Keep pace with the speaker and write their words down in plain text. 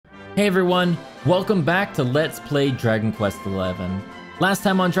Hey everyone, welcome back to Let's Play Dragon Quest XI. Last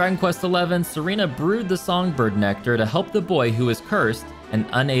time on Dragon Quest XI, Serena brewed the Songbird Nectar to help the boy who is cursed and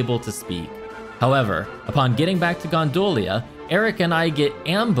unable to speak. However, upon getting back to Gondolia, Erik and I get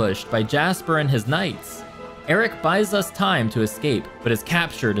ambushed by Jasper and his knights. Erik buys us time to escape, but is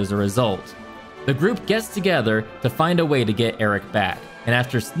captured as a result. The group gets together to find a way to get Erik back, and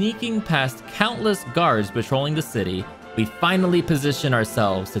after sneaking past countless guards patrolling the city, we finally position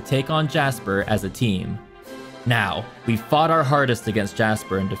ourselves to take on Jasper as a team. Now, we fought our hardest against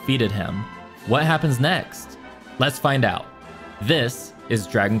Jasper and defeated him. What happens next? Let's find out. This is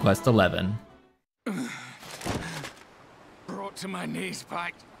Dragon Quest XI. Brought to my knees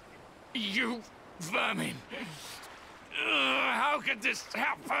by you vermin. How could this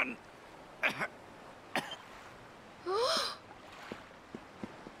happen?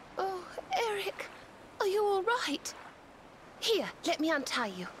 Oh, Erik, are you all right? Here, let me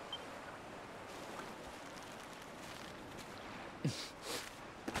untie you.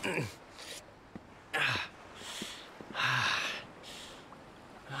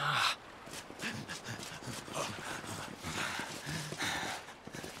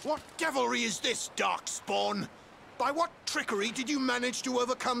 What devilry is this, Darkspawn? By what trickery did you manage to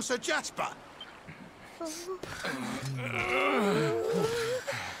overcome Sir Jasper?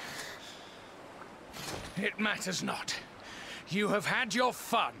 It matters not. You have had your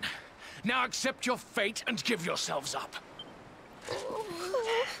fun. Now accept your fate and give yourselves up.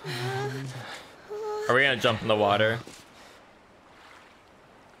 Are we gonna jump in the water?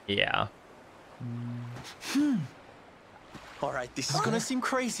 Yeah. All right, this is gonna seem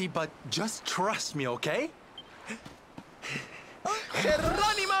crazy, but just trust me, okay?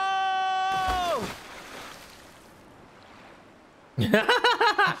 Geronimo!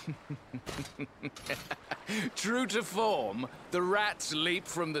 True to form, the rats leap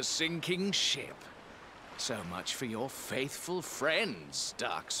from the sinking ship. So much for your faithful friends,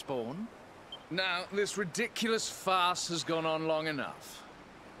 Darkspawn. Now, this ridiculous farce has gone on long enough.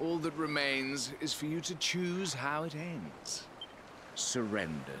 All that remains is for you to choose how it ends.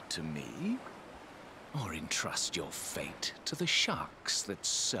 Surrender to me, or entrust your fate to the sharks that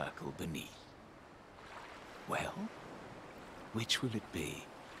circle beneath. Well, which will it be?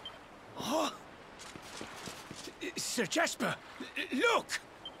 Oh! Sir Jasper, look!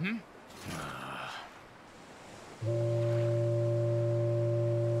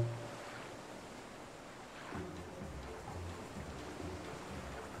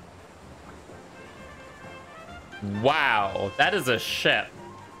 Wow, that is a ship.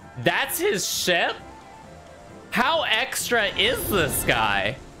 That's his ship? How extra is this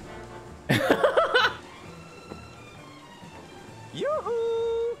guy?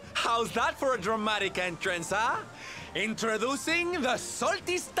 Yoo-hoo! How's that for a dramatic entrance, huh? Introducing the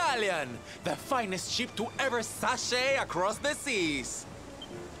Salty Stallion, the finest ship to ever sashay across the seas.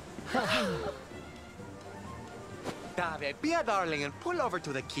 Dave, be a darling and pull over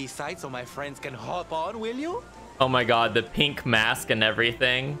to the quayside so my friends can hop on, will you? Oh my god, the pink mask and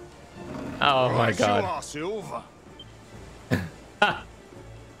everything. Oh my god. You are, Silver.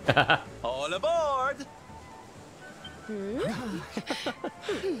 All aboard!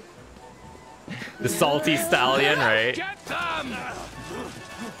 The salty stallion, right? Get them!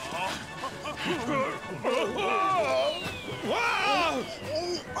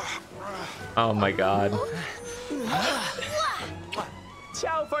 Oh my god.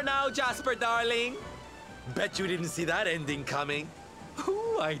 Ciao for now, Jasper, darling. Bet you didn't see that ending coming.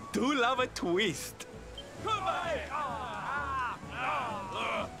 Ooh, I do love a twist.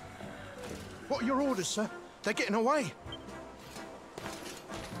 What are your orders, sir? They're getting away.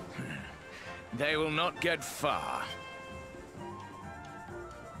 They will not get far.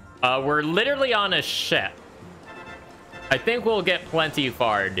 We're literally on a ship. I think we'll get plenty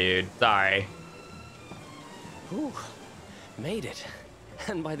far, dude. Sorry. Ooh, made it.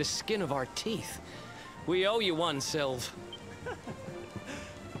 And by the skin of our teeth. We owe you one, Sylv.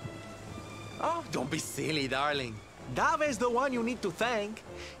 Oh, don't be silly, darling. Dave's the one you need to thank.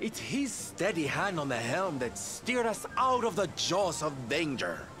 It's his steady hand on the helm that steered us out of the jaws of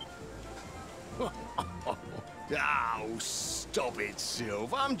danger. Oh, stop it,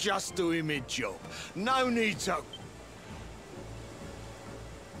 Silver. I'm just doing my job. No need to...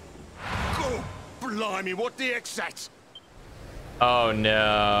 Oh, blimey, what the heck's that? Oh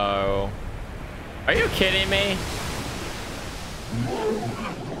no. Are you kidding me?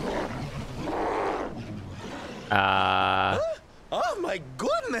 Oh my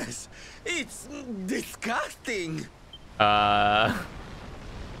goodness! It's disgusting!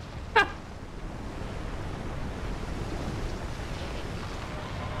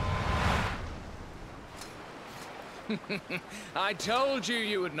 I told you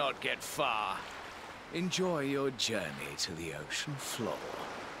you would not get far. Enjoy your journey to the ocean floor.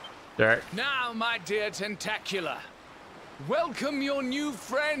 Sure. Now, my dear Tentacular, welcome your new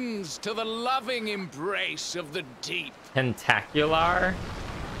friends to the loving embrace of the deep. Tentacular?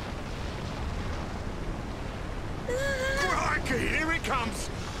 Crikey, here it comes!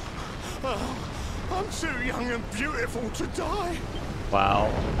 Oh, I'm too young and beautiful to die. Wow.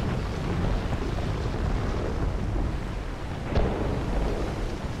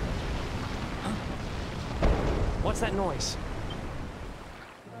 What's that noise?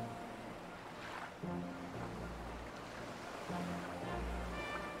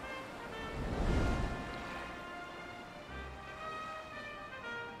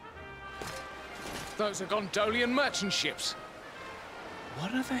 Those are Gondolian merchant ships.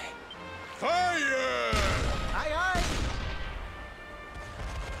 What are they? Fire! Aye, aye.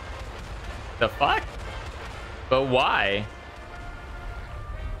 The fuck? But why?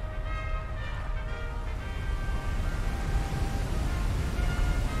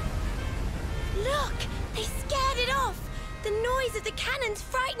 Look! They scared it off! The noise of the cannons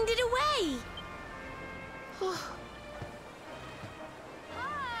frightened it away!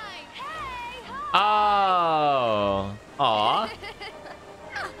 Hi! Hey! Hi! Oh. Aw.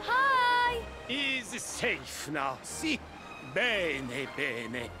 Hi! Is safe now, see? Bene,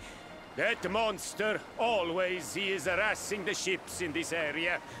 bene. That monster always is harassing the ships in this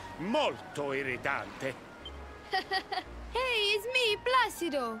area. Molto irritante. Hey, it's me,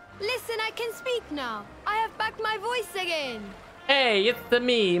 Placido. Listen, I can speak now. I have back my voice again. Hey, it's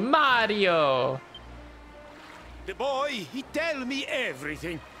me, Mario. The boy, he tell me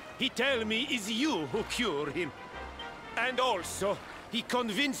everything. He tell me it's you who cure him. And also, he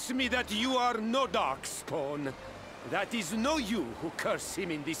convinced me that you are no darkspawn. That is no you who curse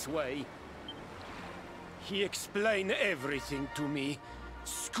him in this way. He explained everything to me.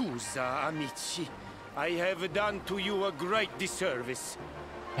 Scusa, amici. I have done to you a great disservice.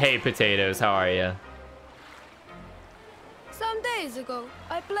 Hey, potatoes, how are you? Some days ago,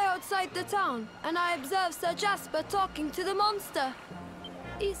 I play outside the town, and I observe Sir Jasper talking to the monster.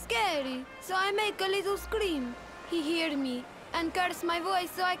 He's scary, so I make a little scream. He hear me, and curse my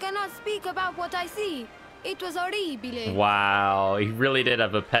voice so I cannot speak about what I see. It was horrible. Wow, he really did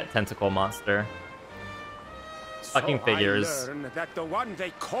have a pet tentacle monster. Fucking figures. I learn that the one they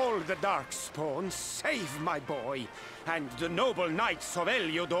call the Darkspawn saved my boy, and the noble knights of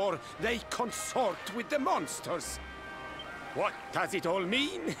Heliodor, they consort with the monsters. What does it all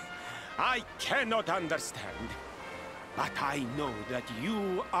mean? I cannot understand. But I know that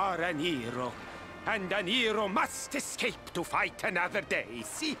you are an hero, and an hero must escape to fight another day,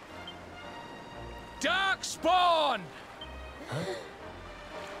 see? Darkspawn!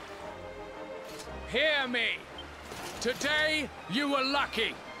 Hear me. Today, you were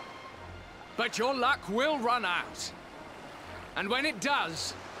lucky. But your luck will run out. And when it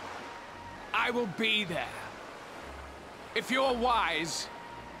does, I will be there. If you're wise,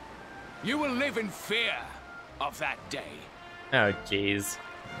 you will live in fear of that day. Oh, jeez.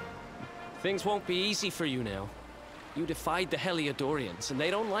 Things won't be easy for you now. You defied the Heliodorians, and they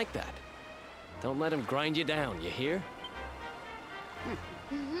don't like that. Don't let them grind you down, you hear?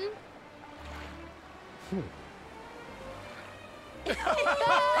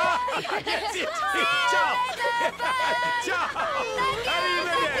 Ciao! Ciao!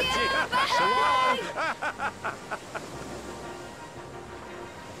 Arrivederci!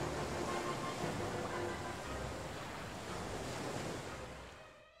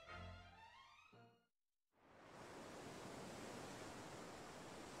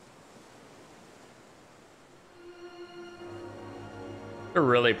 A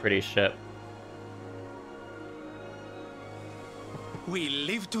really pretty ship. We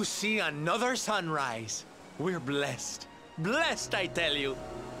live to see another sunrise. We're blessed. Blessed, I tell you.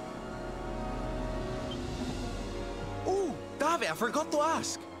 Oh, Dave, I forgot to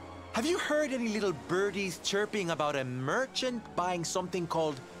ask. Have you heard any little birdies chirping about a merchant buying something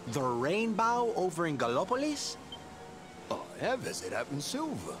called the Rainbow over in Gallopolis? I have, as it happens,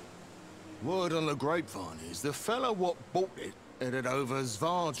 silver. Word on the grapevine is the fella what bought it headed over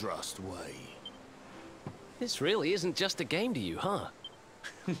Svardrust way. This really isn't just a game to you, huh?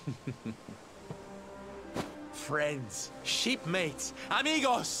 Friends, shipmates,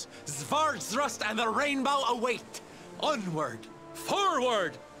 amigos, Svardrust and the Rainbow await. Onward,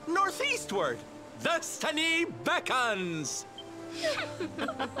 forward, northeastward. Destiny beckons.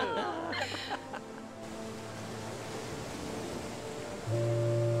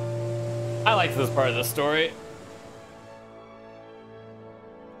 I like this part of the story.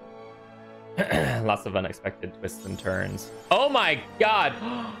 Lots of unexpected twists and turns. Oh my god!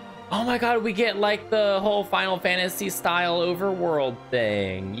 Oh my god, we get like the whole Final Fantasy style overworld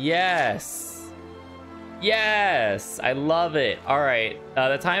thing. Yes! Yes! I love it. Alright,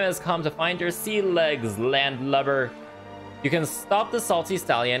 the time has come to find your sea legs, landlubber. You can stop the Salty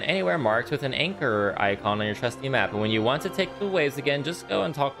Stallion anywhere marked with an anchor icon on your trusty map. And when you want to take the waves again, just go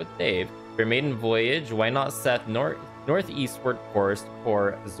and talk with Dave. For your maiden voyage, why not set northeastward course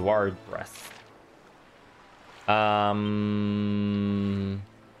for Zwardrest? Can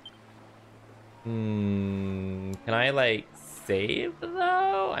I like save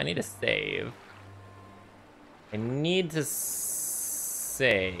though? I need to save. I need to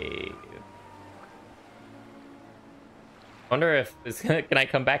save. Wonder if this can I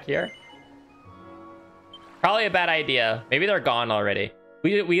come back here? Probably a bad idea. Maybe they're gone already.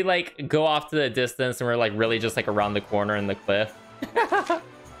 We like go off to the distance and we're like really just like around the corner in the cliff. Oh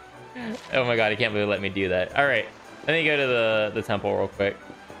my god, I can't believe it let me do that. All right, let me go to the temple real quick.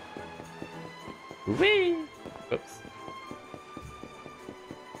 Whee! Oops.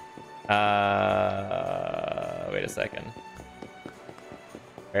 Wait a second.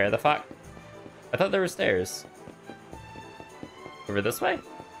 Where the fuck? I thought there were stairs. Over this way?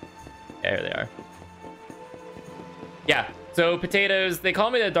 There they are. Yeah, so potatoes, they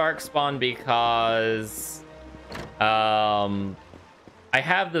call me the Darkspawn because I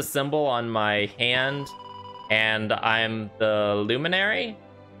have the symbol on my hand and I'm the luminary,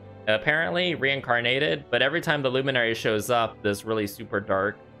 apparently reincarnated, but every time the luminary shows up, this really super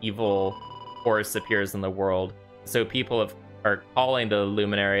dark evil force appears in the world. So people are calling the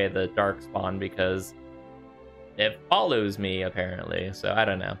luminary the Darkspawn because it follows me, apparently. So I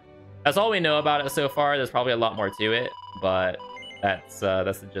don't know. That's all we know about it so far. There's probably a lot more to it, but that's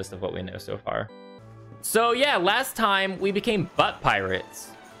the gist of what we know so far. So yeah, last time we became butt pirates.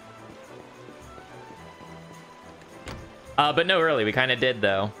 But no, really, we kind of did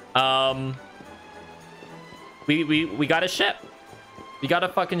though. We got a ship. We got a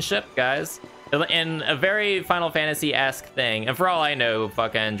fucking ship, guys. In a very Final Fantasy-esque thing. And for all I know,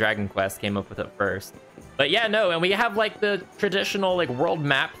 fucking Dragon Quest came up with it first. But yeah, no, and we have like the traditional like world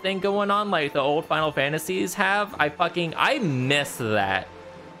map thing going on like the old Final Fantasies have. I miss that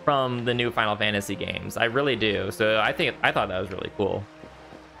from the new Final Fantasy games. I really do. So I thought that was really cool.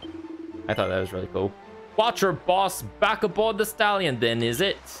 I thought that was really cool. Watcher boss back aboard the stallion then, is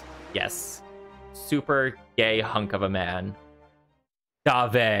it? Yes. Super gay hunk of a man.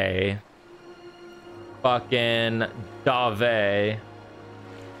 Dave. Fucking Dave.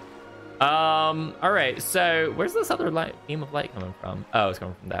 All right, so where's this other beam of light coming from? Oh, it's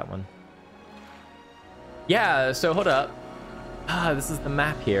coming from that one. Yeah, so hold up. This is the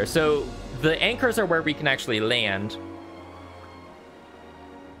map here. So the anchors are where we can actually land.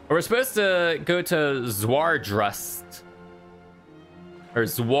 We're supposed to go to Zwardrest. Or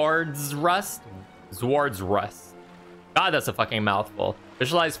Zwardrest? Zwardrest. God, that's a fucking mouthful.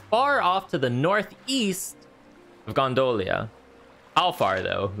 Which lies far off to the northeast of Gondolia. How far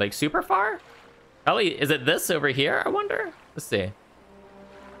though? Like super far? Probably, is it this over here? I wonder. Let's see.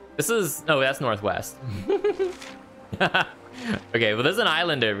 This is, no, that's northwest. Okay, well there's an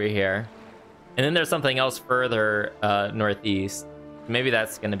island over here. And then there's something else further northeast. Maybe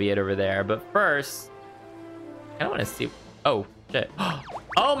that's gonna be it over there. But first, I don't want to see. Oh, shit.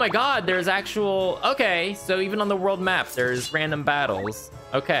 Oh my god, there's actual, okay. So even on the world map, there's random battles.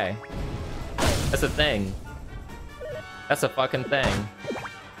 Okay. That's a thing. That's a fucking thing.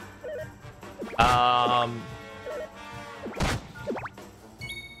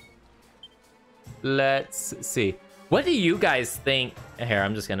 Let's see. What do you guys think? Here,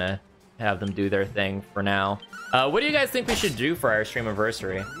 I'm just gonna have them do their thing for now. What do you guys think we should do for our stream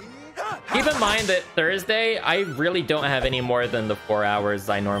anniversary? Keep in mind that Thursday, I really don't have any more than the 4 hours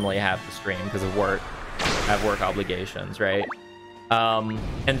I normally have to stream because of work. I have work obligations, right?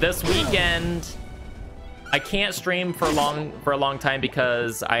 And this weekend, I can't stream for a long time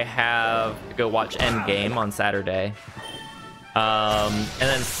because I have to go watch Endgame on Saturday. And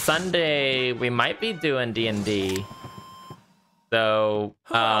then Sunday we might be doing D&D. So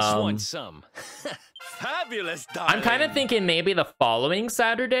Who else wants some? Fabulous, darling. I'm kind of thinking maybe the following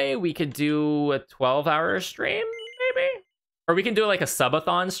Saturday we could do a 12-hour stream, maybe, or we can do like a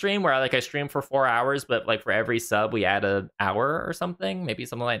subathon stream where I stream for 4 hours, but like for every sub we add an hour or something, maybe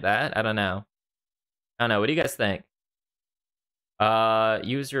something like that. I don't know. What do you guys think?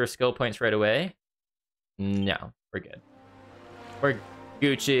 Use your skill points right away. No, we're good. We're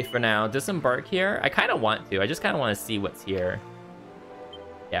Gucci for now. Disembark here. I kind of want to. I just kind of want to see what's here.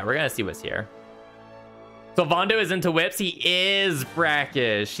 Yeah, we're gonna see what's here. Govondo is into whips. He is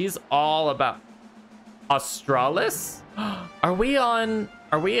brackish. She's all about Australis. Are we on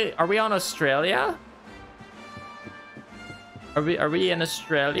Australia? Are we in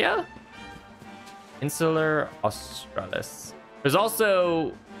Australia? Insular Australis. There's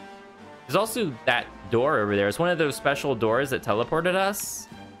also that door over there. It's one of those special doors that teleported us.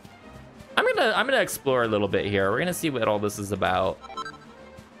 I'm gonna explore a little bit here. We're gonna see what all this is about.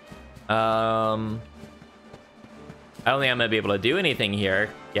 I don't think I'm gonna be able to do anything here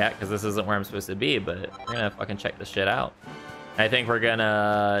yet because this isn't where I'm supposed to be, but we're gonna fucking check this shit out. I think we're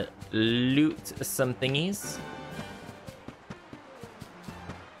gonna loot some thingies.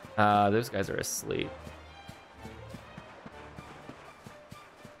 Those guys are asleep.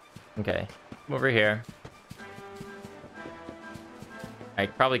 Okay, come over here. I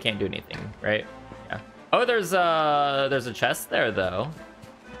probably can't do anything, right? Yeah. Oh, there's a chest there though.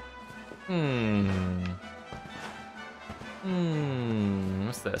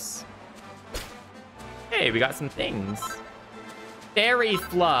 What's this? Hey, we got some things. Fairy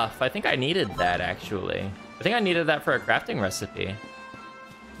fluff. I think I needed that actually. I think I needed that for a crafting recipe.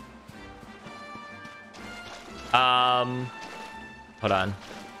 Hold on.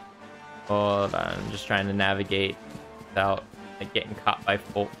 I'm just trying to navigate without like, getting caught by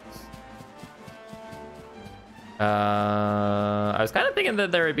folks. I was kind of thinking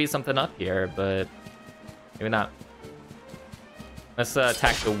that there would be something up here, but maybe not. Let's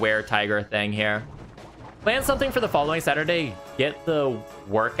attack the were-tiger thing here. Plan something for the following Saturday. Get the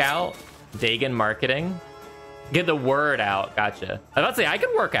workout. Dagon marketing. Get the word out. Gotcha. I was about to say, I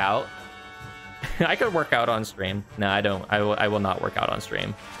could work out. I could work out on stream. No, I don't. I will not work out on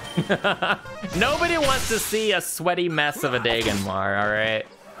stream. Nobody wants to see a sweaty mess of a Dagonmar, all right?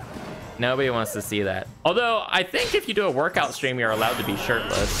 Nobody wants to see that. Although, I think if you do a workout stream, you're allowed to be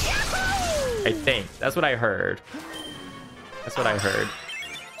shirtless. I think. That's what I heard. That's what I heard.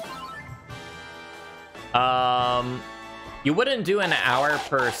 You wouldn't do an hour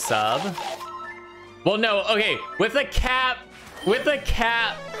per sub? Well, no. Okay, with a cap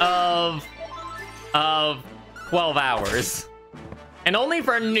of 12 hours. And only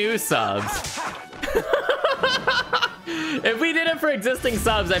for new subs. If we did it for existing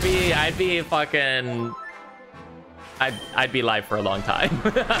subs, I'd be fucking... I'd be live for a long time.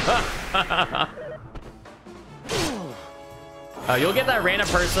 You'll get that random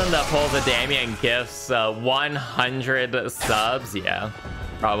person that pulls a Damien gifts 100 subs. Yeah,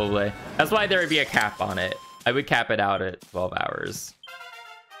 probably. That's why there would be a cap on it. I would cap it out at 12 hours.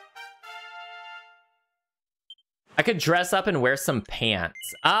 I could dress up and wear some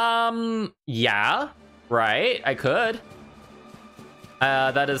pants. Yeah, right. I could.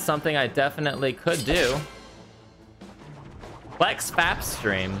 That is something I definitely could do. Flex Fap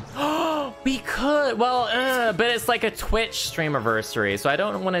stream. Oh, we could. Well, but it's like a Twitch streamiversary, so I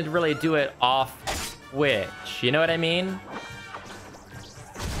don't want to really do it off Twitch. You know what I mean?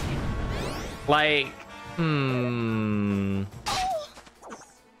 Like, I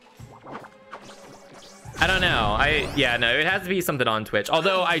don't know. Yeah, no, it has to be something on Twitch.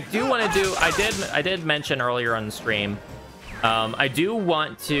 Although I do want to do, I did mention earlier on the stream, I do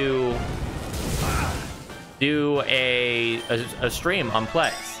want to do a stream on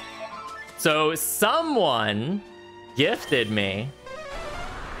Plex. So somebody gifted me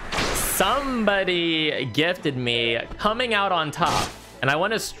coming out on top, and I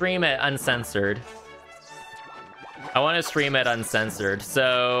want to stream it uncensored.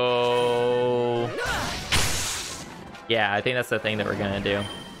 So yeah, I think that's the thing that we're gonna do.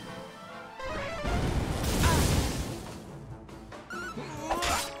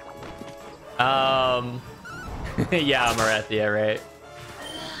 Yeah, Marethia, right?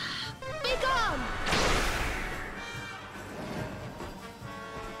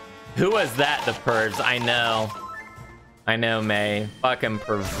 Who was that, the Purge? I know, May. Fucking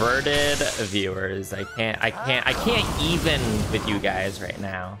perverted viewers. I can't even with you guys right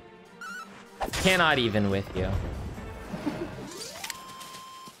now. Cannot even with you.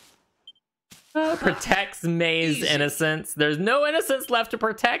 Protects May's innocence. There's no innocence left to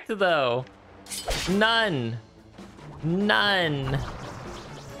protect, though. None.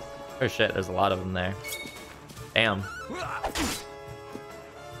 Oh shit, there's a lot of them there. Damn.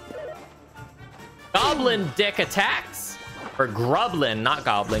 Goblin dick attacks. Or Grublin, not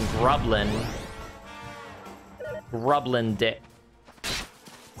Goblin. Grublin dick.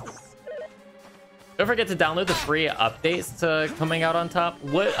 Don't forget to download the free updates to coming out on top.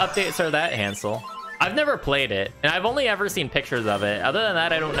 What updates are that, Hansel? I've never played it, and I've only ever seen pictures of it. Other than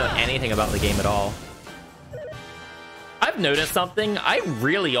that, I don't know anything about the game at all. I've noticed something. I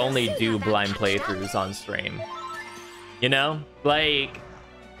really only do blind playthroughs on stream. You know? Like,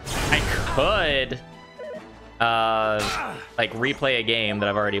 I could, like, replay a game that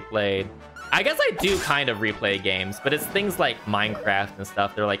I've already played. I guess I do kind of replay games, but it's things like Minecraft and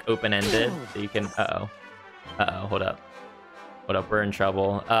stuff. They're, like, open-ended, so you can... Uh-oh. Uh-oh, hold up. Hold up, we're in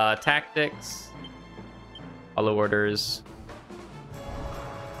trouble. Tactics. Follow orders.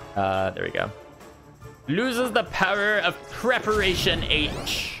 There we go. Loses the power of preparation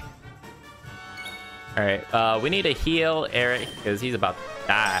H. Alright, we need to heal Erik because he's about to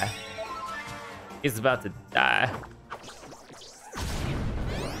die. He's about to die.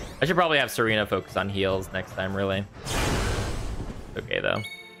 I should probably have Serena focus on heals next time, really. Okay, though.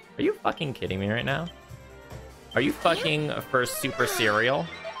 Are you fucking kidding me right now? Are you fucking for super cereal?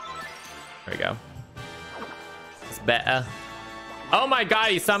 There we go. It's better. Oh my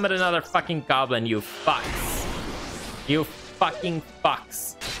god, he summoned another fucking goblin, you fucks. You fucking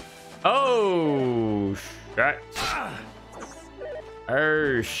fucks. Oh, shit.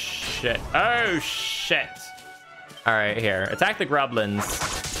 Oh, shit. Oh, shit. Alright, here. Attack the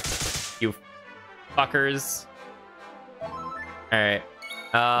goblins. You fuckers. Alright.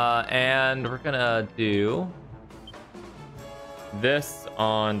 And we're gonna do this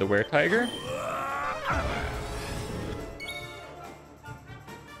on the were-tiger.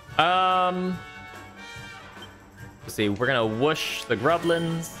 Let's see, we're gonna whoosh the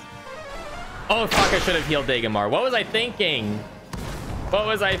grublins. Oh fuck, I should have healed Dagonmar. What was I thinking? What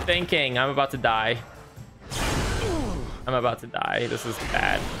was I thinking? I'm about to die. I'm about to die. This is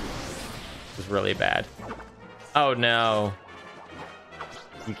bad. This is really bad. Oh no.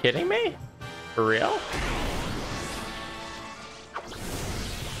 You kidding me? For real?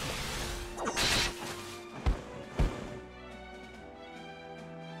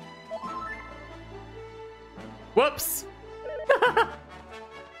 Whoops.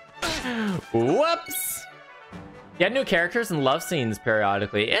 Whoops. You had new characters and love scenes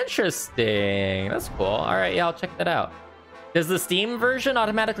periodically. Interesting. That's cool. All right, yeah, I'll check that out. Does the Steam version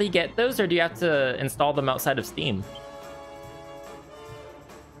automatically get those, or do you have to install them outside of Steam?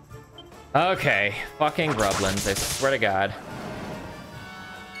 Okay, fucking grublins, I swear to God.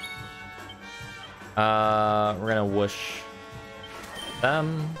 We're gonna whoosh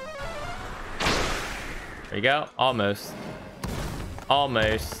them. There you go. Almost.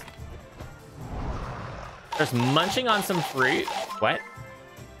 Almost. Just munching on some fruit. What?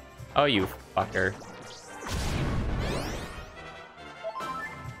 Oh, you fucker.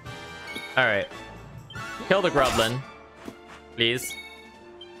 Alright. Kill the grublin. Please.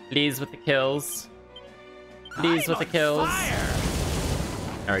 Please with the kills. Please with the kills.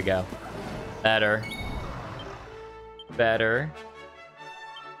 There we go. Better. Better.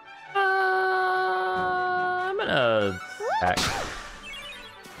 I'm gonna back.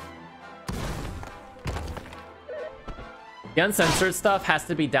 The uncensored stuff has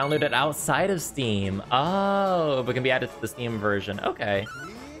to be downloaded outside of Steam. Oh, but can be added to the Steam version. Okay.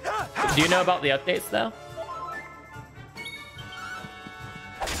 Do you know about the updates, though?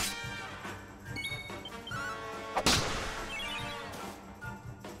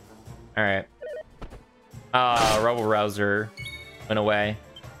 Alright. Rebel Rouser went away.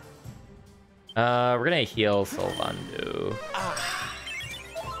 We're gonna heal Sylvandu.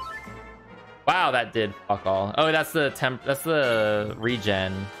 Wow, that did fuck all. Oh, that's the that's the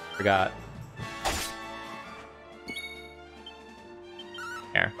regen. Forgot.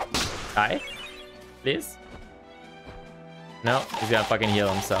 Here. Die? Please? No, he's gonna fucking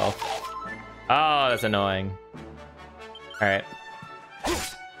heal himself. Oh, that's annoying. Alright.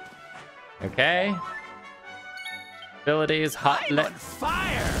 Okay. Abilities, hot lit.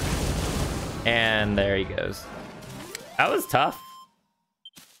 Fire! And there he goes. That was tough.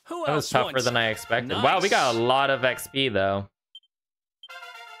 That was tougher than I expected. Nice. Wow, we got a lot of XP though.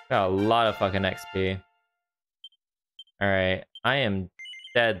 Got a lot of fucking XP. Alright. I am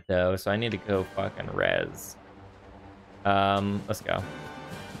dead though, so I need to go fucking res. Let's go.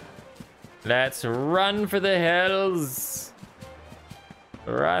 Let's run for the hills.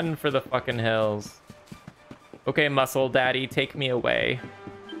 Run for the fucking hills. Okay, Muscle Daddy, take me away.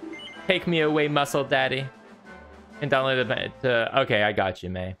 Take me away, Muscle Daddy. And download it to... Okay, I got you,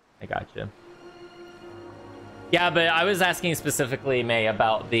 May. I got you. Yeah, but I was asking specifically, May,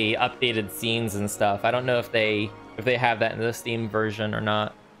 about the updated scenes and stuff. I don't know if they have that in the Steam version or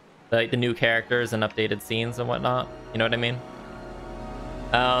not. Like the new characters and updated scenes and whatnot. You know what I mean?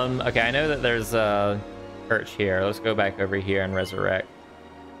 Okay, I know that there's a perch here. Let's go back over here and resurrect.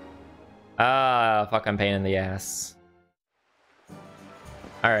 Ah, fuck, I'm pain in the ass.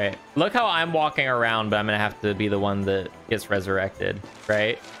 All right. Look how I'm walking around, but I'm gonna have to be the one that gets resurrected,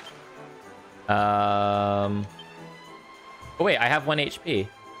 right? Oh wait, I have 1 HP.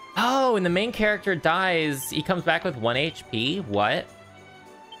 Oh, and the main character dies. He comes back with 1 HP. What?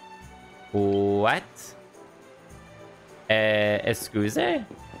 What? Excuse?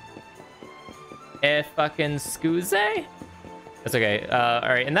 Fucking excuse? That's okay. All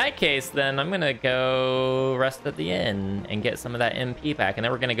right. In that case, then I'm gonna go rest at the inn and get some of that MP back, and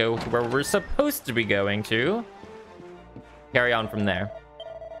then we're gonna go to where we're supposed to be going to. Carry on from there.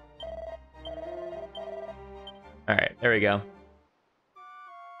 All right. There we go.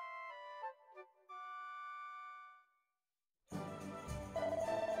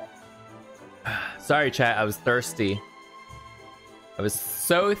 Sorry, chat. I was thirsty. I was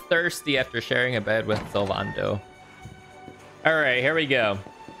so thirsty after sharing a bed with Sylvando. All right, here we go.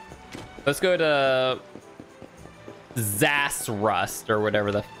 Let's go to Zasrust or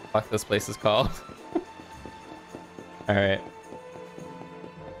whatever the fuck this place is called. All right.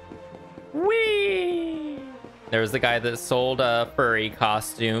 Whee! There was the guy that sold furry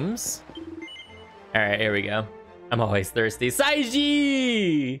costumes. All right, here we go. I'm always thirsty.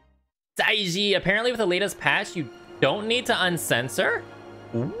 Saiji! Saiji! Apparently with the latest patch, you don't need to uncensor?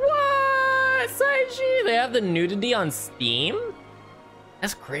 What? Saiji? They have the nudity on Steam?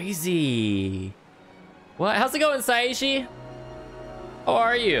 That's crazy. What? How's it going, Saiji? How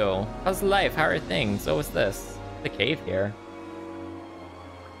are you? How's life? How are things? Oh, what's this? The cave here.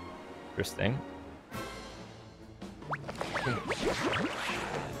 Interesting.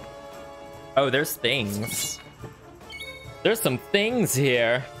 Oh, there's things. There's some things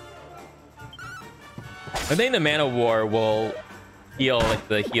here. I think the Man of War will heal like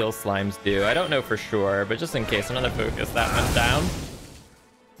the heal slimes do. I don't know for sure, but just in case, I'm gonna focus that one down.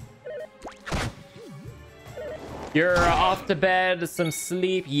 You're off to bed, some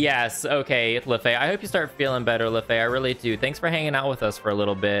sleep. Yes, okay, Lefay. I hope you start feeling better, Lefay. I really do. Thanks for hanging out with us for a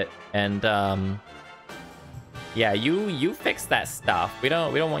little bit. And yeah, you fix that stuff. We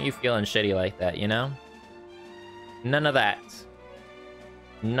don't want you feeling shitty like that, you know? None of that.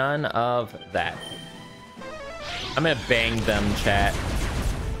 None of that. I'm gonna bang them, chat.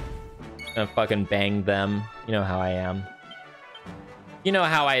 I'm gonna fucking bang them. You know how I am. You know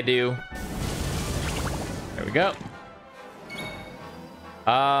how I do. There we go.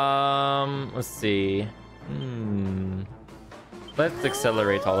 Let's see. Let's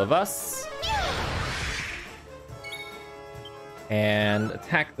accelerate all of us. And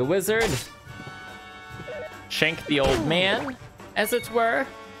attack the wizard. Shank the old man, as it were.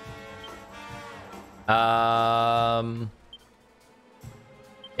 Yeah,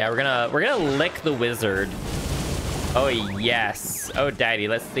 we're gonna lick the wizard. Oh yes. Oh daddy,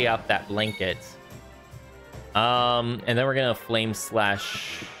 let's see off that blanket. And then we're gonna flame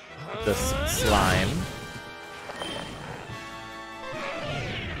slash this slime.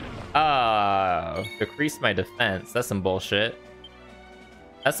 Decrease my defense. That's some bullshit.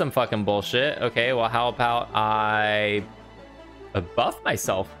 That's some fucking bullshit. Okay, well how about I buff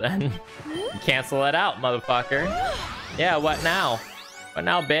myself then? Cancel it out, motherfucker. Yeah, what now? What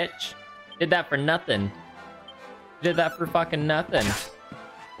now, bitch? Did that for nothing. Did that for fucking nothing.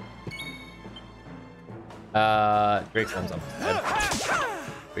 Drake's almost dead.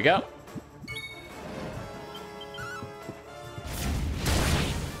 Here we go.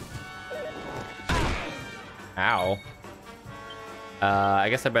 Ow. I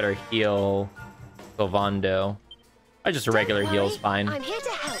guess I better heal Sylvando. Or just a regular heal's fine. I'm here to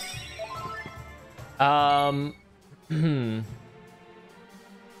help.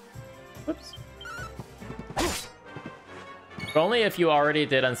 Whoops. But only if you already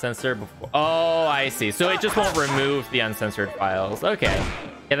did uncensored before. Oh, I see. So it just won't remove the uncensored files. Okay.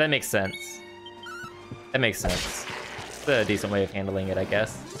 Yeah, that makes sense. That makes sense. It's a decent way of handling it, I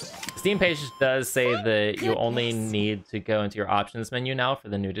guess. Steam page does say that you only need to go into your options menu now for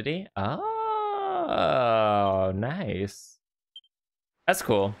the nudity. Oh, nice. That's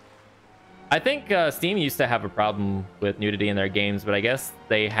cool. I think Steam used to have a problem with nudity in their games, but I guess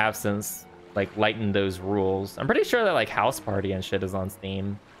they have since like lightened those rules. I'm pretty sure that like House Party and shit is on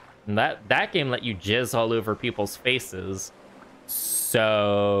Steam, and that game let you jizz all over people's faces,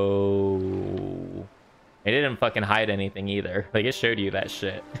 so it didn't fucking hide anything either. Like it showed you that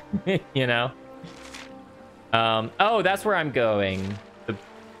shit. You know. Oh, that's where I'm going. The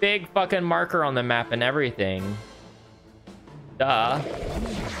big fucking marker on the map and everything. Duh.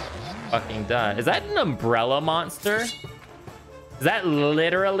 Fucking duh. Is that an umbrella monster? Is that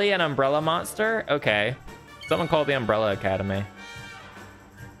literally an umbrella monster? Okay. Someone called the Umbrella Academy.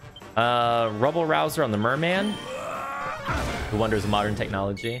 Rubble Rouser on the Merman. The wonders of modern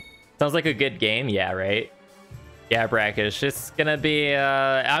technology. Sounds like a good game. Yeah, right? Yeah, Brackish. It's gonna be...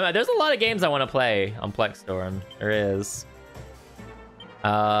 there's a lot of games I want to play on Plexstorm. There is.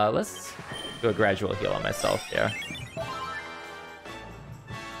 Let's do a gradual heal on myself here.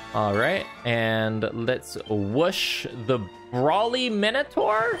 Alright, and let's whoosh the Brawly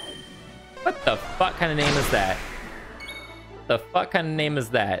Minotaur? What the fuck kind of name is that? What the fuck kind of name is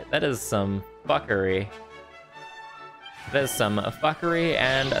that? That is some fuckery. That is some fuckery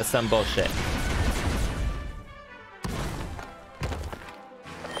and some bullshit.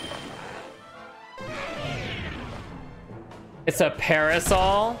 It's a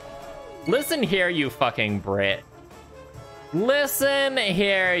parasol? Listen here, you fucking Brit. Listen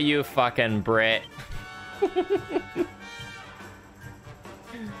here, you fucking Brit.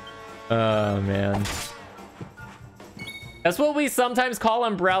 Oh, man. That's what we sometimes call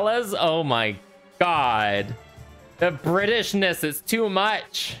umbrellas? Oh my god. The Britishness is too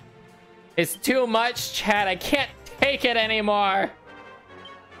much. It's too much, chat. I can't take it anymore.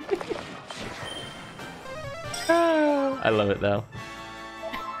 I love it though.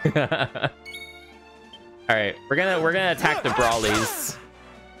 All right, we're gonna attack the Brawlies,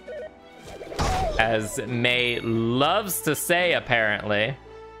 as May loves to say, apparently.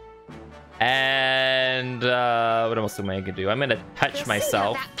 And what else am I gonna do? I'm gonna touch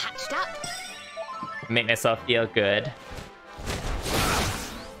myself, make myself feel good.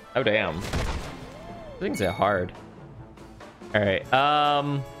 Oh damn, things are hard. All right,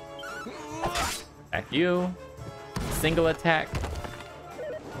 attack you. Single attack.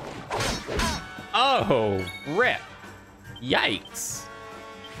 Oh, rip. Yikes.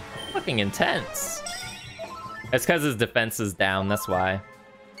 Fucking intense. It's because his defense is down, that's why.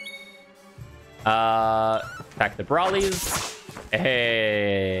 Attack the Brawlies.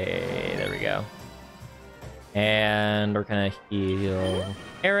 Hey, there we go. And we're gonna heal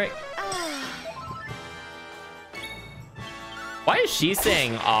Erik. Why is she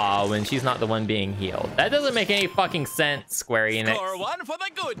saying "aw" when she's not the one being healed? That doesn't make any fucking sense, Square Enix. Score one for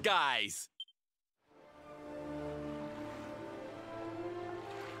the good guys.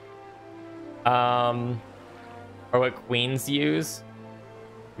 Or what queens use?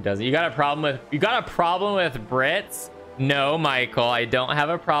 Who does it? You got a problem with Brits? No, Michael, I don't have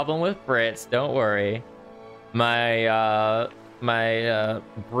a problem with Brits. Don't worry. My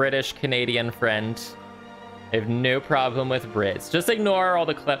British Canadian friend. I have no problem with Brits. Just ignore all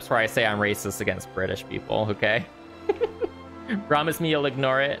the clips where I say I'm racist against British people, okay? Promise me you'll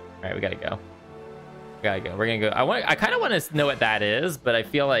ignore it. All right, we gotta go. We're gonna go. I kind of want to know what that is, but I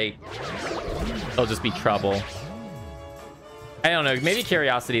feel like it'll just be trouble. I don't know. Maybe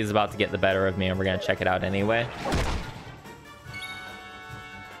curiosity is about to get the better of me, and we're gonna check it out anyway.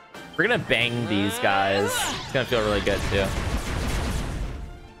 We're gonna bang these guys. It's gonna feel really good too.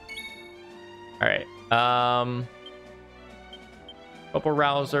 All right. Bubble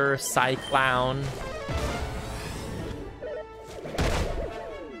Rouser, Cyclown.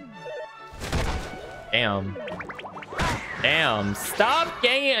 Damn. Damn. Stop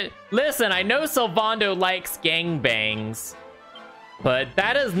ganging. Listen, I know Sylvando likes gangbangs, but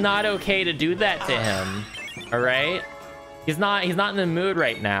that is not okay to do that to him. All right? He's not in the mood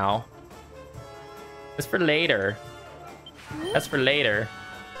right now. That's for later. That's for later.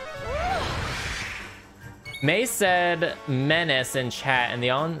 May said menace in chat and the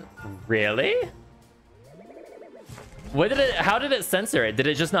on... Really? What did it... How did it censor it? Did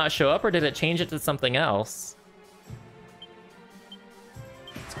it just not show up or did it change it to something else?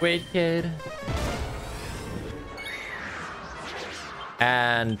 Squid Kid.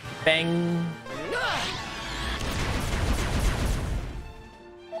 And bang.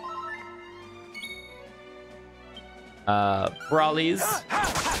 Brawlies.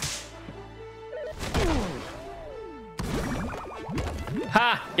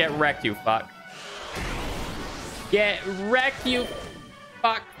 Ha! Get wrecked, you fuck. Get wrecked, you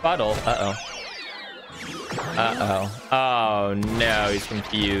fuck. Fuddle. Uh-oh. Uh-oh. Oh, no. He's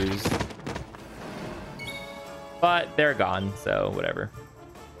confused. But they're gone, so whatever.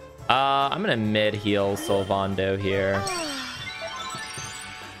 I'm gonna mid-heal Sylvando here.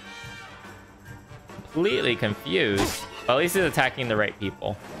 Completely confused. Well, at least he's attacking the right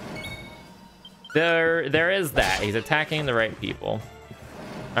people. There is that. He's attacking the right people.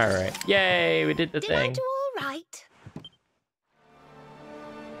 All right. Yay, we did the thing. Did I do all right?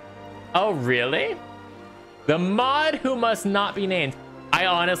 Oh, really? The mod who must not be named. I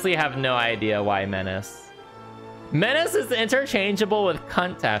honestly have no idea why Menace. Menace is interchangeable with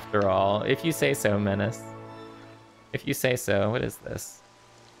cunt after all. If you say so, Menace. If you say so. What is this?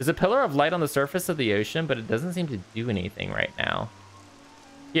 There's a pillar of light on the surface of the ocean, but it doesn't seem to do anything right now.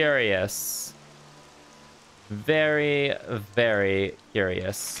 Curious. Very, very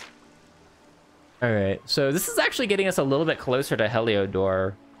curious. All right, so this is actually getting us a little bit closer to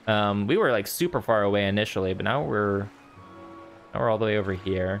Heliodor. We were like super far away initially, but now we're all the way over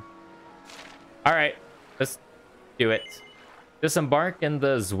here. All right, let's do it. Disembark in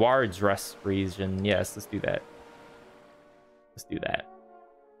the Zwardsrust region. Yes, let's do that. Let's do that.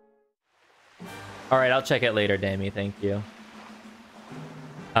 All right, I'll check it later, Dammy. Thank you.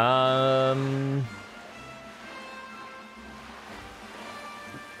 Where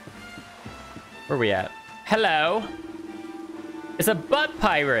we at? Hello. It's a butt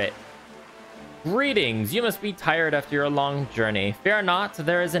pirate. Greetings. You must be tired after your long journey. Fear not,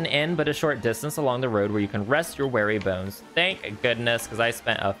 there is an inn but a short distance along the road where you can rest your weary bones. Thank goodness, because I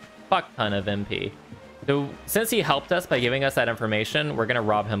spent a fuck ton of MP. So since he helped us by giving us that information, we're gonna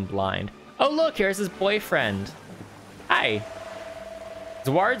rob him blind. Oh look, here's his boyfriend. Hi.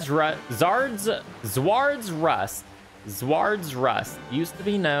 Zwardsrust used to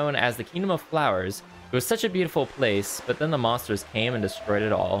be known as the Kingdom of Flowers. It was such a beautiful place, but then the monsters came and destroyed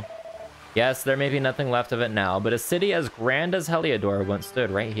it all. Yes, there may be nothing left of it now, but a city as grand as Heliodor once stood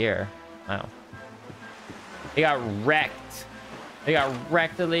right here. Wow. They got wrecked. They got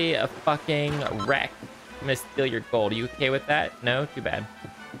rectally fucking wrecked. I'm gonna steal your gold. Are you okay with that? No? Too bad.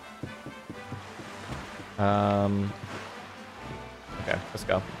 Okay, let's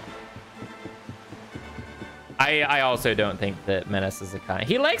go. I also don't think that Menace is a cunt.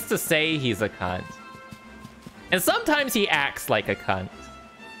 He likes to say he's a cunt. And sometimes he acts like a cunt.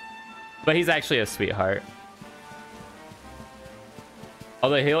 But he's actually a sweetheart.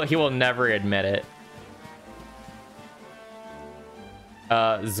 Although he will never admit it.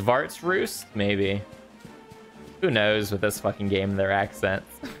 Zwartsrust? Maybe. Who knows with this fucking game, their accents.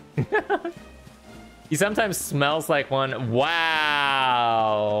 He sometimes smells like one.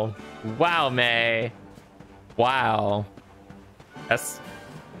 Wow. Wow, May. Wow. That's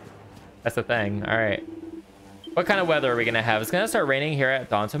the thing. All right. What kind of weather are we gonna have? It's gonna start raining here at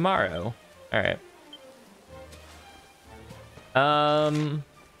dawn tomorrow. All right. Oh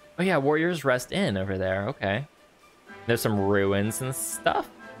yeah, Warriors Rest Inn over there. Okay. There's some ruins and stuff.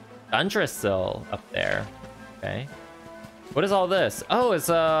 Dundrasil up there. Okay. What is all this? Oh, it's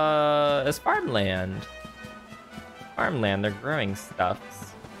farmland. Farmland. They're growing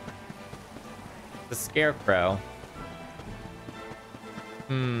stuff. The scarecrow.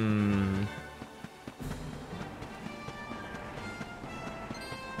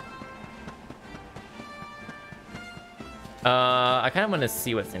 I kind of want to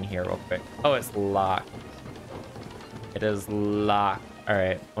see what's in here real quick. Oh, it's locked. It is locked. All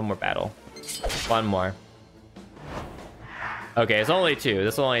right, one more battle. One more. Okay, it's only two.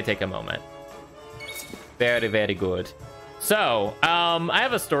 This will only take a moment. Very, very good. So, I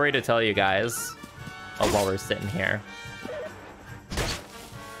have a story to tell you guys while we're sitting here.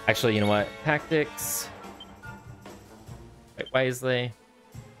 Actually, you know what? Tactics. Quite wisely.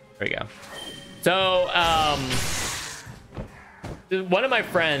 There we go. So, one of my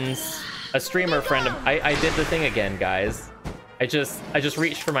friends, a streamer friend of, I did the thing again, guys. I just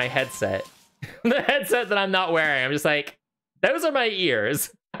reached for my headset. The headset that I'm not wearing. I'm just like, those are my ears.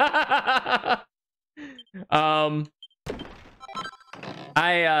 A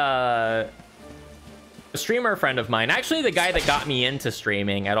streamer friend of mine, actually the guy that got me into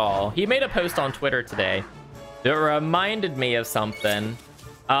streaming at all, he made a post on Twitter today that reminded me of something.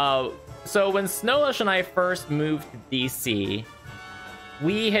 So when Snowlush and I first moved to DC,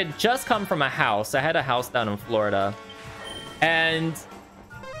 we had just come from a house. I had a house down in Florida, and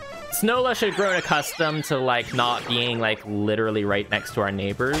Snowlush had grown accustomed to like not being like literally right next to our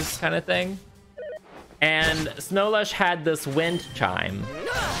neighbors kind of thing. And Snowlush had this wind chime,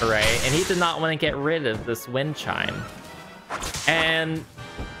 right? And he did not want to get rid of this wind chime. And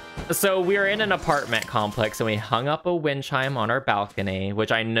so we were in an apartment complex and we hung up a wind chime on our balcony,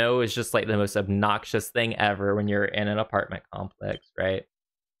 which I know is just like the most obnoxious thing ever when you're in an apartment complex, right?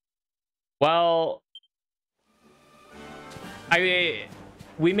 Well,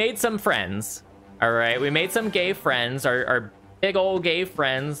 we made some friends, all right? We made some gay friends. Our big old gay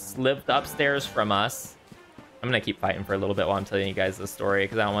friends lived upstairs from us. I'm gonna keep fighting for a little bit while I'm telling you guys this story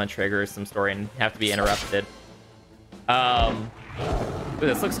because I don't want to trigger some story and have to be interrupted. Ooh,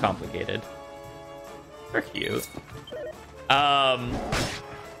 this looks complicated. They're cute.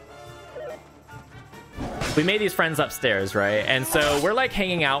 We made these friends upstairs, right? And so we're like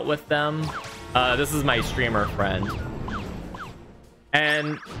hanging out with them. This is my streamer friend.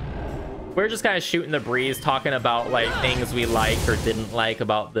 And we're just kind of shooting the breeze, talking about like things we liked or didn't like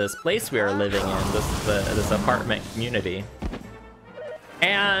about this place we are living in, this apartment community.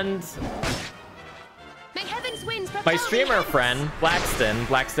 And May heaven's winds my streamer friend,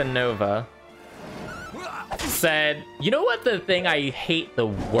 Blackston Nova, said, you know what the thing I hate the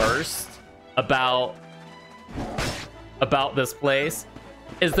worst about this place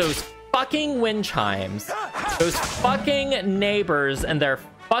is those fucking wind chimes. Those fucking neighbors and their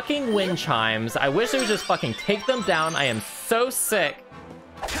fucking wind chimes. I wish they would just fucking take them down. I am so sick.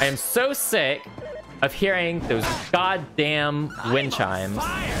 I am so sick of hearing those goddamn wind chimes.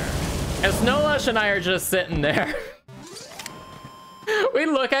 And Snowlush and I are just sitting there. We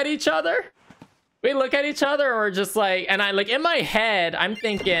look at each other. We look at each other, and we're just like, and I like in my head, I'm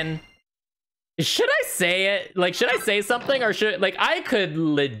thinking, should I say it? Like, should I say something, or should like I could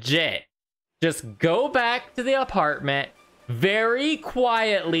legit just go back to the apartment, very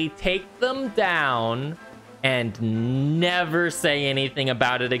quietly take them down, and never say anything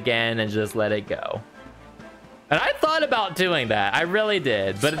about it again, and just let it go. And I thought about doing that. I really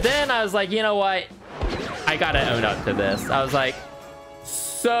did. But then I was like, you know what? I gotta own up to this. I was like,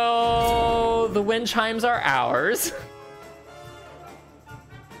 so the wind chimes are ours.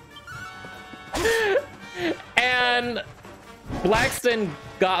 And Blackston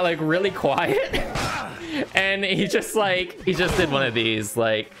got like really quiet. And he just did one of these,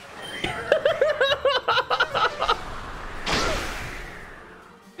 like...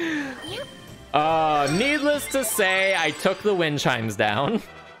 Needless to say, I took the wind chimes down.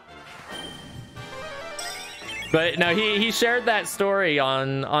 But no, he shared that story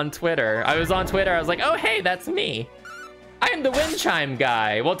on Twitter. I was on Twitter, I was like, oh hey, that's me. I am the wind chime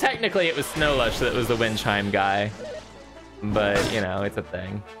guy. Well, technically it was Snowlush that was the wind chime guy. But, you know, it's a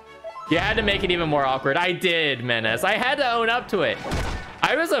thing. You had to make it even more awkward. I did, Menace. I had to own up to it.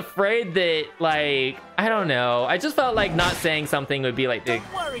 I was afraid that, like, I don't know. I just felt like not saying something would be like the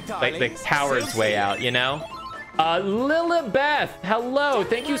coward's way out, you know? Lilibeth, hello.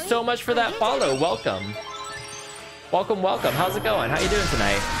 Thank you so much for that follow. Welcome. Welcome, welcome. How's it going? How you doing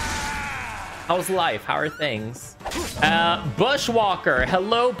tonight? How's life? How are things? Bushwalker.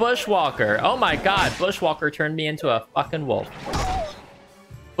 Hello, Bushwalker. Oh my god, Bushwalker turned me into a fucking wolf.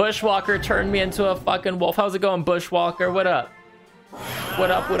 Bushwalker turned me into a fucking wolf. How's it going, Bushwalker? What up?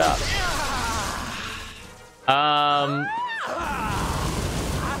 What up, what up?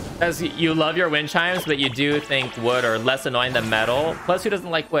 As you love your wind chimes, but you do think wood are less annoying than metal. Plus, who doesn't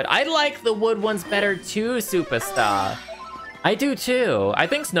like wood? I like the wood ones better too, Superstar. I do too. I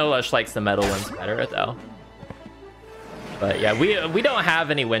think Snowlush likes the metal ones better though. But yeah, we don't have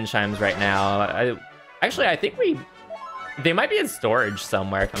any wind chimes right now. Actually, I think they might be in storage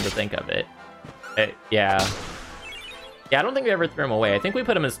somewhere, come to think of it. Yeah. Yeah, I don't think we ever threw them away. I think we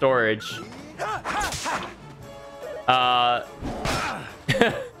put them in storage. I'll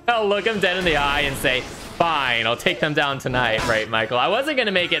look him dead in the eye and say, fine, I'll take them down tonight, right, Michael? I wasn't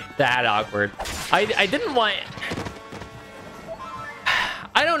gonna make it that awkward. I didn't want...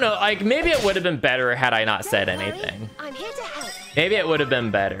 I don't know, like, maybe it would have been better had I not said anything. I'm here to help. Maybe it would have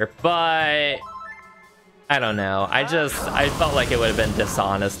been better, but... I don't know. I felt like it would have been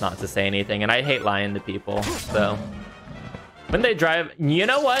dishonest not to say anything, and I hate lying to people, so... When they drive... You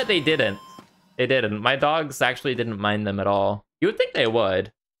know what? They didn't. They didn't. My dogs actually didn't mind them at all. You would think they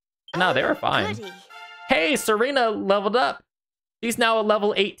would. No, they were fine. Goody. Hey, Serena leveled up. She's now a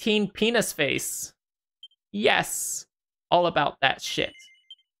level 18 penis face. Yes. All about that shit.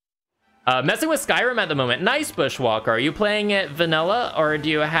 Messing with Skyrim at the moment. Nice, Bushwalker. Are you playing it vanilla, or do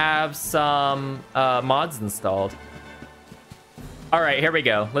you have some mods installed? All right, here we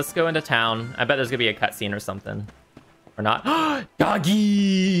go. Let's go into town. I bet there's gonna be a cutscene or something. Or not.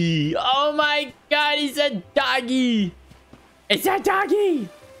 Doggy! Oh my god, he's a doggy! It's a doggy!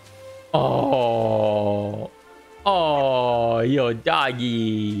 Oh. Oh, yo,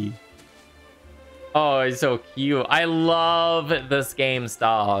 doggy. Oh, he's so cute. I love this game's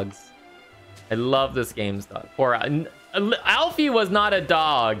dogs. I love this game's dog. Poor Alfie was not a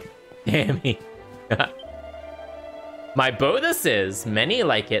dog. Damn it. My bow this is. Many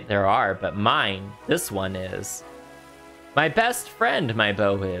like it there are, but mine, this one is. My best friend, my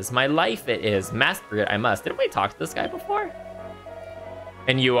bow is. My life it is. Master it I must. Didn't we talk to this guy before?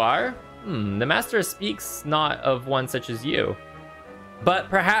 And you are? The master speaks not of one such as you. But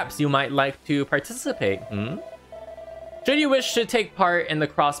perhaps you might like to participate, Should you wish to take part in the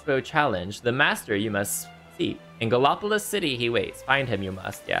crossbow challenge, the master you must seek. In Gallopolis City he waits. Find him you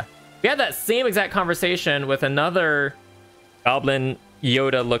must, yeah. We had that same exact conversation with another goblin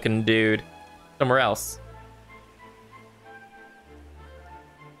Yoda-looking dude somewhere else.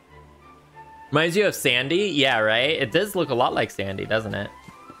 Reminds you of Sandy? Yeah, right? It does look a lot like Sandy, doesn't it?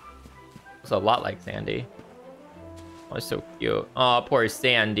 It's a lot like Sandy. Oh, it's so cute. Oh, poor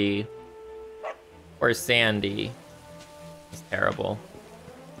Sandy. Poor Sandy. It's terrible.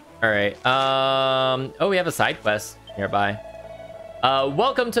 Alright, oh, we have a side quest nearby.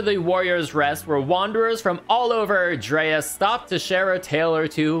 Welcome to the Warrior's Rest, where wanderers from all over Drea stop to share a tale or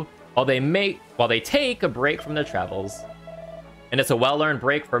two while they take a break from their travels. And it's a well-earned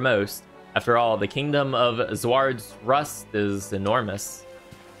break for most. After all, the kingdom of Zward's Rust is enormous.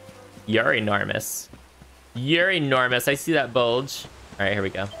 You're enormous. You're enormous. I see that bulge. Alright, here we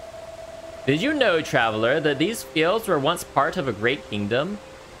go. Did you know, traveler, that these fields were once part of a great kingdom?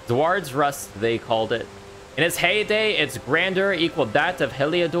 Zward's Rust, they called it. In its heyday, its grandeur equaled that of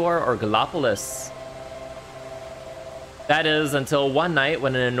Heliodor or Gallopolis. That is, until one night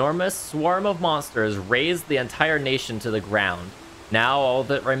when an enormous swarm of monsters razed the entire nation to the ground. Now all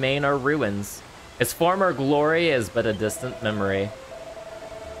that remain are ruins. Its former glory is but a distant memory.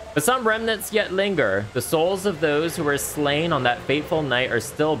 But some remnants yet linger. The souls of those who were slain on that fateful night are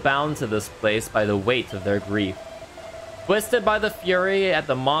still bound to this place by the weight of their grief. Twisted by the fury at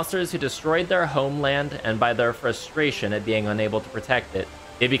the monsters who destroyed their homeland and by their frustration at being unable to protect it,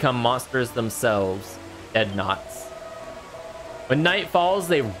 they become monsters themselves, dead knots. When night falls,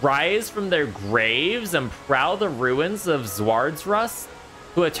 they rise from their graves and prowl the ruins of Zward's Rust.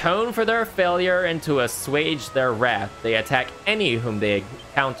 To atone for their failure and to assuage their wrath, they attack any whom they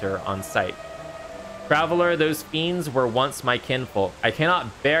encounter on sight. Traveler, those fiends were once my kinfolk. I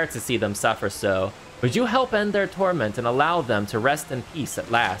cannot bear to see them suffer so. Would you help end their torment and allow them to rest in peace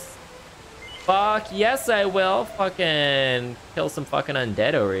at last? Fuck yes, I will. Fucking kill some fucking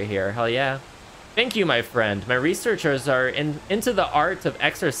undead over here. Hell yeah. Thank you, my friend. My researchers are into the art of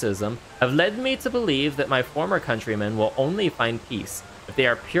exorcism have led me to believe that my former countrymen will only find peace if they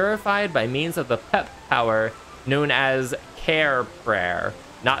are purified by means of the pep power known as Care Prayer,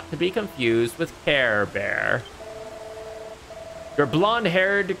 not to be confused with Care Bear. Your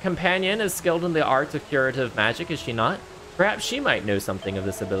blonde-haired companion is skilled in the art of curative magic, is she not? Perhaps she might know something of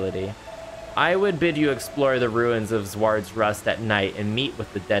this ability. I would bid you explore the ruins of Zward's Rust at night and meet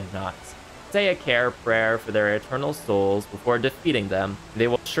with the dead knots. Say a care prayer for their eternal souls before defeating them. They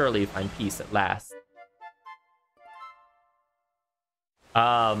will surely find peace at last.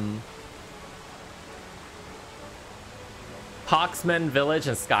 Hawksman Village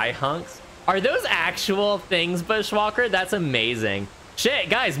and Skyhunks. Are those actual things, Bushwalker? That's amazing. Shit,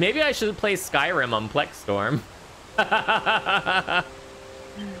 guys, maybe I should play Skyrim on Plexstorm.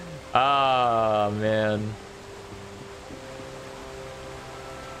 Oh, man.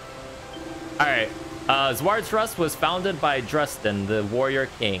 Alright. Zward's Rust was founded by Drustin, the warrior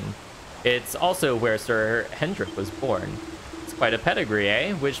king. It's also where Sir Hendrik was born. It's quite a pedigree,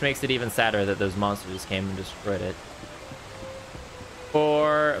 eh? Which makes it even sadder that those monsters came and destroyed it.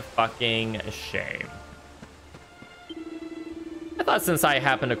 For fucking shame. I thought since I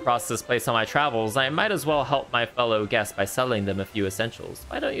happened across this place on my travels, I might as well help my fellow guests by selling them a few essentials.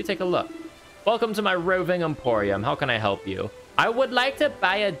 Why don't you take a look? Welcome to my roving emporium. How can I help you? I would like to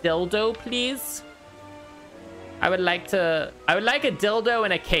buy a dildo, please. I would like a dildo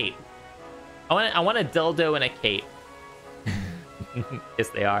and a cape. I want a dildo and a cape. Yes,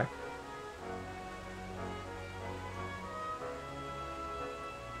 they are.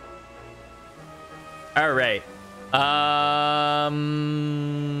 All right.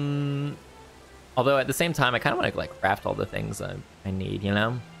 Although at the same time, I kind of want to like craft all the things I need, you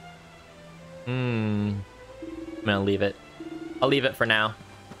know? I'm gonna leave it. I'll leave it for now.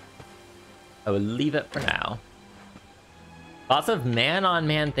 I will leave it for now. Lots of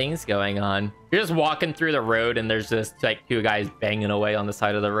man-on-man things going on. You're just walking through the road and there's just like two guys banging away on the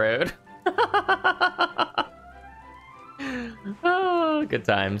side of the road. Oh, good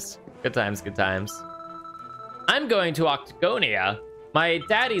times. Good times, good times. I'm going to Octagonia. My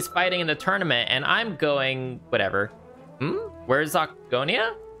daddy's fighting in the tournament and I'm going whatever. Where's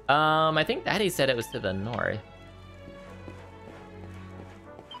Octagonia? I think daddy said it was to the north.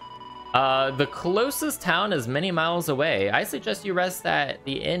 The closest town is many miles away. I suggest you rest at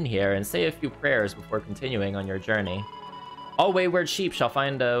the inn here and say a few prayers before continuing on your journey. All wayward sheep shall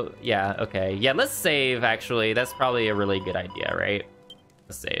find a... Yeah, okay. Yeah, let's save, actually. That's probably a really good idea, right?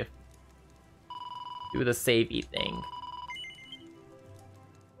 Let's save. Do the savey thing.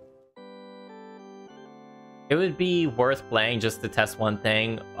 It would be worth playing just to test one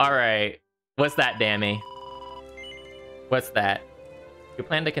thing. Alright. What's that, Dammy? What's that? You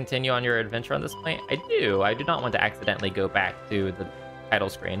plan to continue on your adventure on this point? I do. I do not want to accidentally go back to the title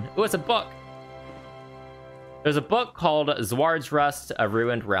screen. Ooh, it's a book! There's a book called Zward's Rust, A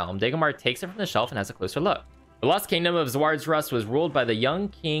Ruined Realm. Dagonmar takes it from the shelf and has a closer look. The lost kingdom of Zward's Rust was ruled by the young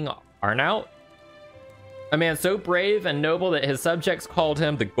king Arnaut, a man so brave and noble that his subjects called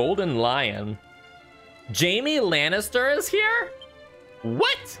him the Golden Lion. Jaime Lannister is here?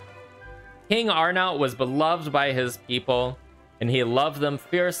 What? King Arnaut was beloved by his people, and he loved them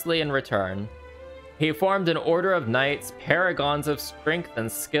fiercely in return. He formed an order of knights, paragons of strength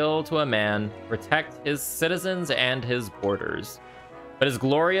and skill to a man, protect his citizens and his borders. But his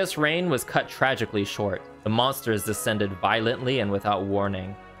glorious reign was cut tragically short. The monsters descended violently and without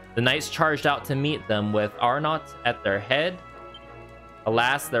warning. The knights charged out to meet them with Arnaut at their head.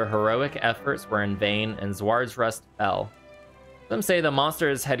 Alas, their heroic efforts were in vain, and Zward's Rust fell. Some say the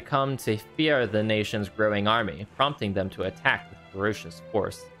monsters had come to fear the nation's growing army, prompting them to attack with ferocious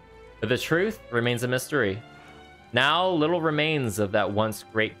force. But the truth remains a mystery. Now, little remains of that once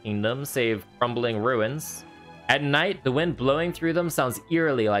great kingdom, save crumbling ruins. At night, the wind blowing through them sounds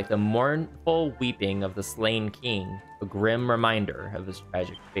eerily like the mournful weeping of the slain king, a grim reminder of his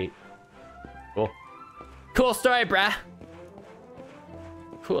tragic fate. Cool. Cool story, brah.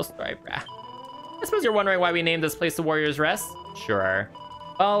 Cool story, brah. I suppose you're wondering why we named this place the Warrior's Rest? Sure.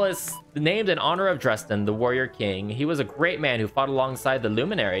 Well, it's named in honor of Dresden, the warrior king. He was a great man who fought alongside the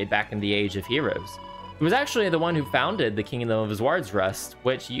Luminary back in the Age of Heroes. He was actually the one who founded the kingdom of Zward's Rust,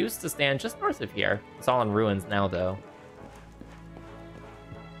 which used to stand just north of here. It's all in ruins now, though.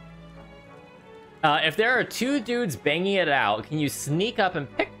 If there are two dudes banging it out, can you sneak up and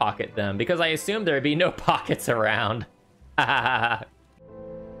pickpocket them? Because I assume there'd be no pockets around.